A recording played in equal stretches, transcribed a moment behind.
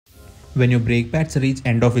When your brake pads reach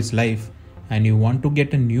end of its life and you want to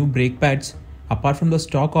get a new brake pads, apart from the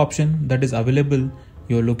stock option that is available,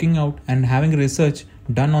 you're looking out and having research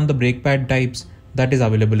done on the brake pad types that is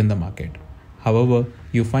available in the market. However,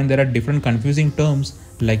 you find there are different confusing terms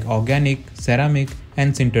like organic, ceramic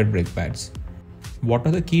and sintered brake pads. What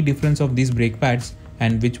are the key difference of these brake pads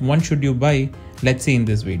and which one should you buy? Let's see in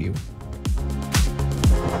this video.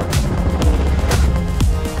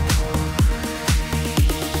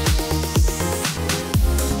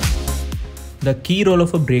 The key role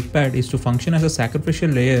of a brake pad is to function as a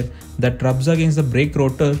sacrificial layer that rubs against the brake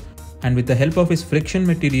rotor, and with the help of its friction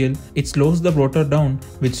material, it slows the rotor down,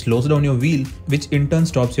 which slows down your wheel, which in turn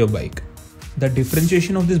stops your bike. The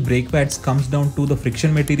differentiation of these brake pads comes down to the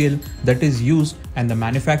friction material that is used, and the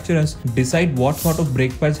manufacturers decide what sort of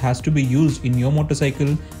brake pads has to be used in your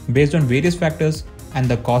motorcycle based on various factors, and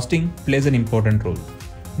the costing plays an important role.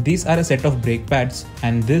 These are a set of brake pads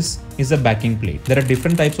and this is a backing plate. There are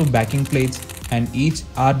different types of backing plates and each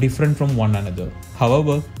are different from one another.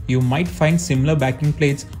 However, you might find similar backing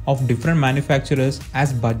plates of different manufacturers,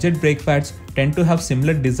 as budget brake pads tend to have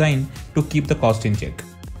similar design to keep the cost in check.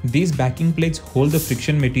 These backing plates hold the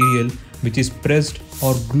friction material which is pressed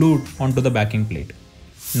or glued onto the backing plate.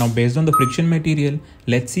 Now, based on the friction material,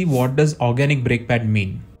 let's see what does organic brake pad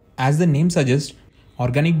mean. As the name suggests,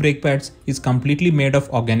 organic brake pads is completely made of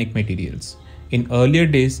organic materials. In earlier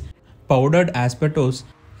days, powdered asbestos,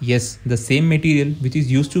 yes, the same material which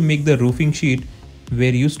is used to make the roofing sheet, were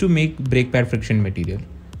used to make brake pad friction material.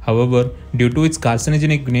 However, due to its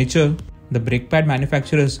carcinogenic nature, the brake pad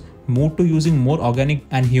manufacturers moved to using more organic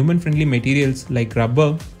and human-friendly materials like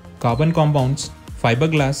rubber, carbon compounds,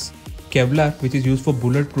 fiberglass, Kevlar, which is used for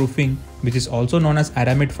bulletproofing, which is also known as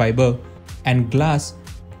aramid fiber, and glass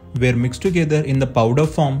were mixed together in the powder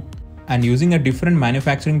form, and using a different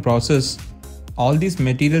manufacturing process, all these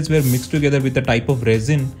materials were mixed together with a type of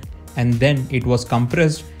resin, and then it was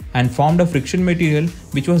compressed and formed a friction material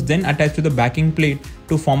which was then attached to the backing plate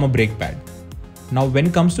to form a brake pad. Now, when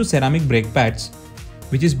it comes to ceramic brake pads,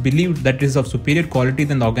 which is believed that is of superior quality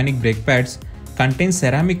than the organic brake pads, contains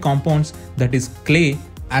ceramic compounds, that is clay,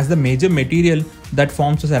 as the major material that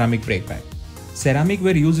forms a ceramic brake pad. Ceramic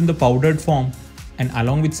were used in the powdered form, and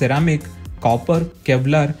along with ceramic, copper,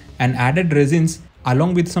 Kevlar and added resins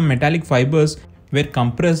along with some metallic fibers were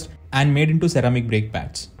compressed and made into ceramic brake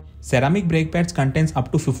pads. Ceramic brake pads contains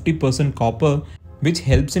up to 50% copper, which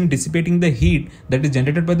helps in dissipating the heat that is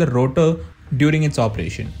generated by the rotor during its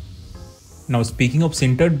operation. Now, speaking of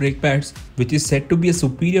sintered brake pads, which is said to be a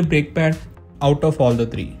superior brake pad out of all the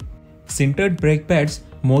three. Sintered brake pads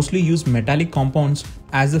mostly use metallic compounds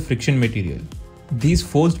as the friction material. These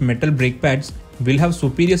forged metal brake pads will have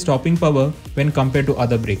superior stopping power when compared to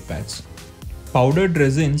other brake pads. Powdered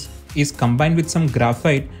resins is combined with some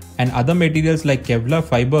graphite and other materials like Kevlar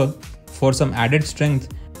fiber for some added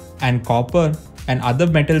strength, and copper and other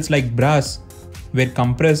metals like brass were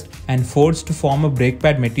compressed and forged to form a brake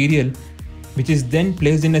pad material, which is then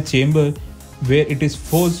placed in a chamber where it is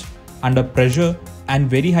forged under pressure and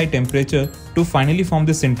very high temperature to finally form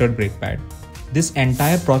the sintered brake pad. This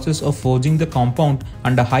entire process of forging the compound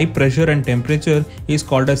under high pressure and temperature is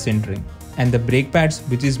called as sintering, and the brake pads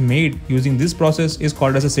which is made using this process is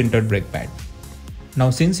called as a sintered brake pad. Now,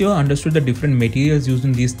 since you have understood the different materials used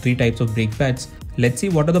in these three types of brake pads, let's see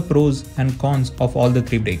what are the pros and cons of all the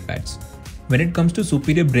three brake pads. When it comes to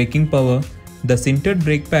superior braking power, the sintered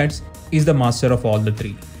brake pads is the master of all the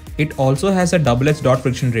three. It also has a double-edged dot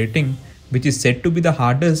friction rating, which is said to be the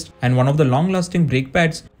hardest and one of the long-lasting brake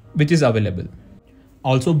pads which is available.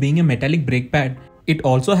 Also, being a metallic brake pad, it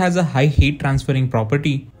also has a high heat transferring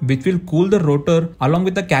property which will cool the rotor along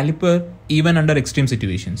with the caliper even under extreme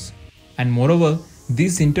situations. And moreover,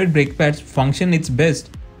 these sintered brake pads function its best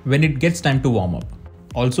when it gets time to warm up.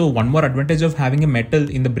 Also, one more advantage of having a metal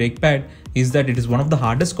in the brake pad is that it is one of the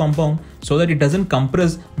hardest compound, so that it doesn't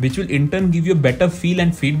compress, which will in turn give you a better feel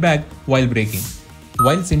and feedback while braking.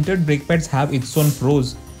 While sintered brake pads have its own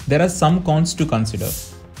pros, there are some cons to consider.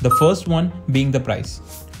 The first one being the price.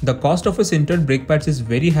 The cost of a sintered brake pads is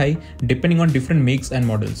very high depending on different makes and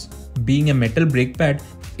models. Being a metal brake pad,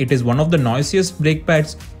 it is one of the noisiest brake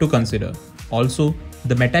pads to consider. Also,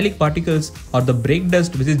 the metallic particles or the brake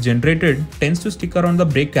dust which is generated tends to stick around the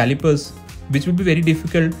brake calipers, which will be very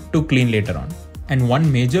difficult to clean later on. And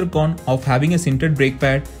one major con of having a sintered brake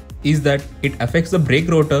pad is that it affects the brake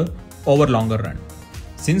rotor over longer run.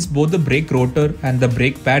 Since both the brake rotor and the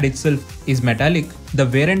brake pad itself is metallic, the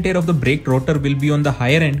wear and tear of the brake rotor will be on the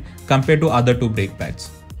higher end compared to other two brake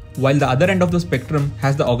pads. While the other end of the spectrum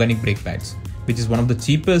has the organic brake pads, which is one of the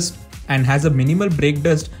cheapest and has a minimal brake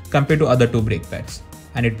dust compared to other two brake pads.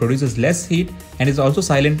 and it produces less heat and is also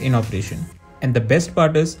silent in operation. And the best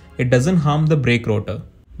part is it doesn't harm the brake rotor.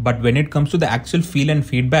 But when it comes to the actual feel and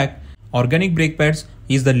feedback, organic brake pads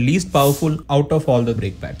is the least powerful out of all the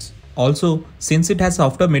brake pads. Also, since it has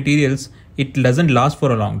softer materials, it doesn't last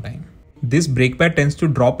for a long time. This brake pad tends to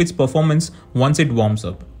drop its performance once it warms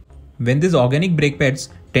up. When these organic brake pads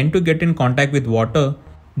tend to get in contact with water,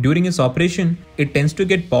 during its operation, it tends to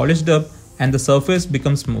get polished up and the surface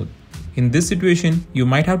becomes smooth. In this situation, you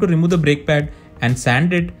might have to remove the brake pad and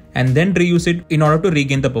sand it and then reuse it in order to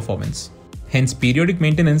regain the performance. Hence, periodic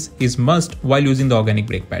maintenance is must while using the organic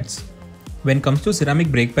brake pads. When it comes to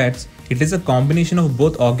ceramic brake pads, it is a combination of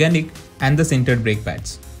both organic and the sintered brake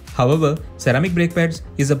pads. However, ceramic brake pads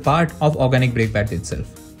is a part of organic brake pads itself.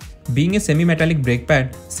 Being a semi-metallic brake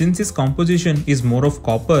pad, since its composition is more of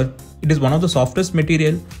copper, it is one of the softest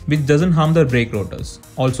material which doesn't harm the brake rotors.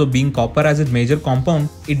 Also, being copper as its major compound,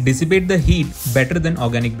 it dissipates the heat better than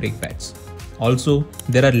organic brake pads. Also,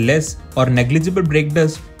 there are less or negligible brake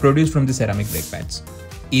dust produced from the ceramic brake pads.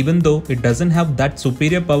 Even though it doesn't have that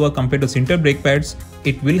superior power compared to sintered brake pads,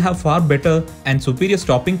 it will have far better and superior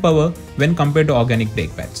stopping power when compared to organic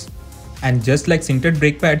brake pads. And just like sintered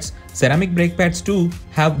brake pads, ceramic brake pads too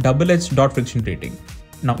have double-edged dot friction rating.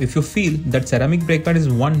 Now, if you feel that ceramic brake pad is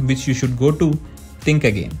one which you should go to, think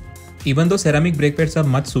again. Even though ceramic brake pads are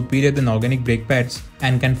much superior than organic brake pads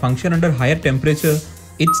and can function under higher temperature,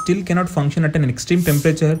 it still cannot function at an extreme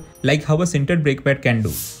temperature like how a sintered brake pad can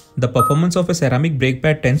do. The performance of a ceramic brake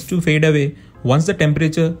pad tends to fade away once the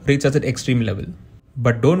temperature reaches an extreme level.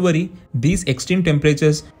 But don't worry, these extreme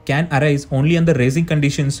temperatures can arise only under racing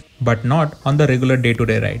conditions but not on the regular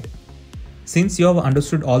day-to-day ride. Since you have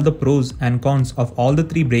understood all the pros and cons of all the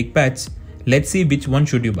three brake pads, let's see which one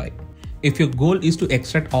should you buy. If your goal is to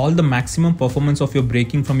extract all the maximum performance of your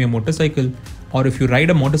braking from your motorcycle, or if you ride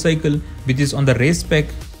a motorcycle which is on the race spec,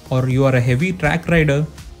 or you are a heavy track rider,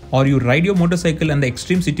 or you ride your motorcycle under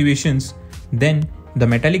extreme situations, then the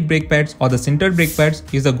metallic brake pads or the sintered brake pads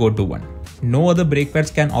is the go-to one. No other brake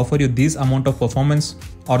pads can offer you this amount of performance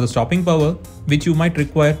or the stopping power which you might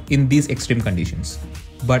require in these extreme conditions.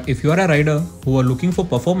 But if you are a rider who are looking for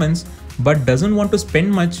performance but doesn't want to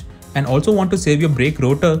spend much and also want to save your brake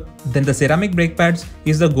rotor, then the ceramic brake pads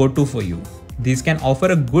is the go-to for you. These can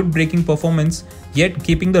offer a good braking performance yet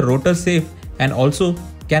keeping the rotor safe, and also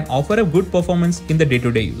can offer a good performance in the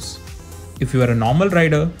day-to-day use. If you are a normal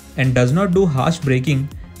rider and does not do harsh braking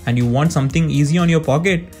and you want something easy on your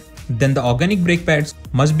pocket, then the organic brake pads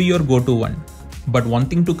must be your go-to one. But one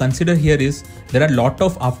thing to consider here is there are a lot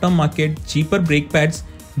of aftermarket cheaper brake pads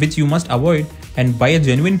which you must avoid and buy a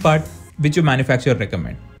genuine part which your manufacturer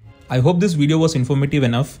recommend. I hope this video was informative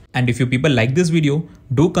enough, and if you people like this video,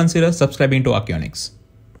 do consider subscribing to Archeonics.